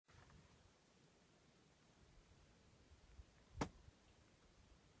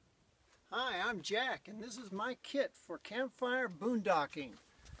Hi, I'm Jack, and this is my kit for campfire boondocking.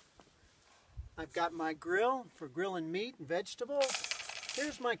 I've got my grill for grilling meat and vegetables.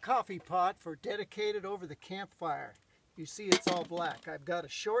 Here's my coffee pot for dedicated over the campfire. You see it's all black. I've got a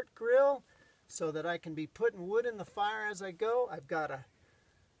short grill so that I can be putting wood in the fire as I go. I've got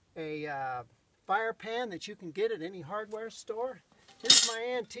a fire pan that you can get at any hardware store. Here's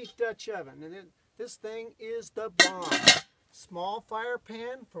my antique Dutch oven, and this thing is the bomb. Small fire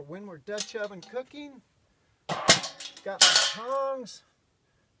pan for when we're Dutch oven cooking. Got my tongs,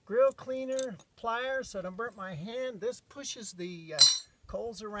 grill cleaner, pliers so I don't burn my hand. This pushes the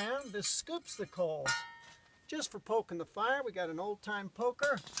coals around. This scoops the coals. Just for poking the fire, we got an old-time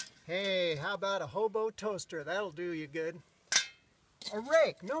poker. Hey, how about a hobo toaster? That'll do you good. A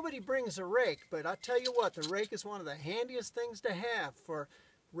rake. Nobody brings a rake, but I'll tell you what, the rake is one of the handiest things to have for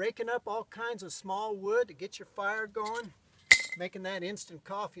raking up all kinds of small wood to get your fire going. Making that instant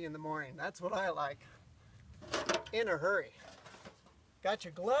coffee in the morning. That's what I like. In a hurry. Got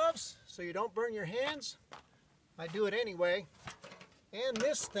your gloves so you don't burn your hands? I do it anyway. And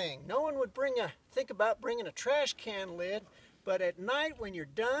this thing. No one would think about bringing a trash can lid, but at night when you're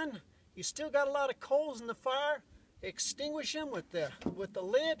done, you still got a lot of coals in the fire. Extinguish them with the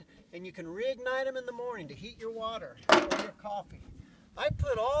lid, and you can reignite them in the morning to heat your water or your coffee. I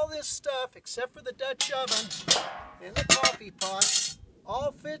put all this stuff, except for the Dutch oven, in the coffee pot.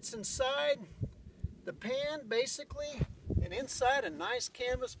 All fits inside the pan, basically, and inside a nice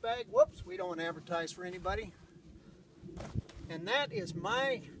canvas bag. Whoops, we don't advertise for anybody. And that is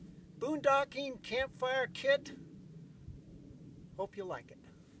my boondocking campfire kit. Hope you like it.